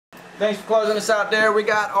Thanks for closing us out there. We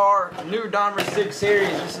got our new Donruss 6 series.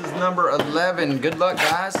 This is number 11. Good luck,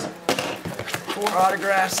 guys. 4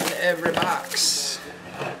 autographs in every box.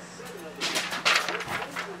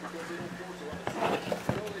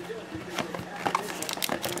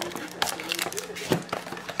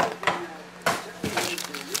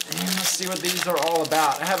 And let's see what these are all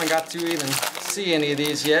about. I haven't got to even see any of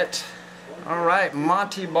these yet. Alright,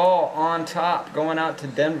 Monty Ball on top, going out to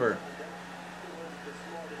Denver.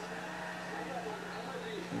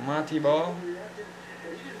 Monty Ball.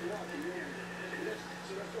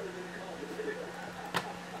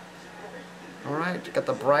 Alright, got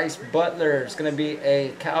the Bryce Butler. It's going to be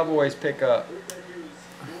a Cowboys pickup.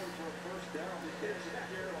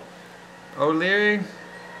 O'Leary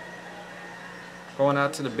going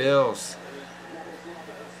out to the Bills.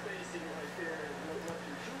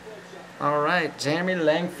 Alright, Jeremy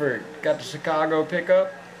Langford got the Chicago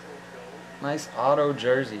pickup. Nice auto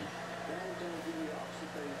jersey.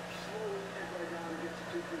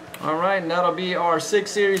 Alright, and that'll be our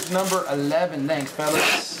 6 series number 11. Thanks,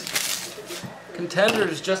 fellas.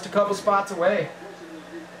 Contenders just a couple spots away.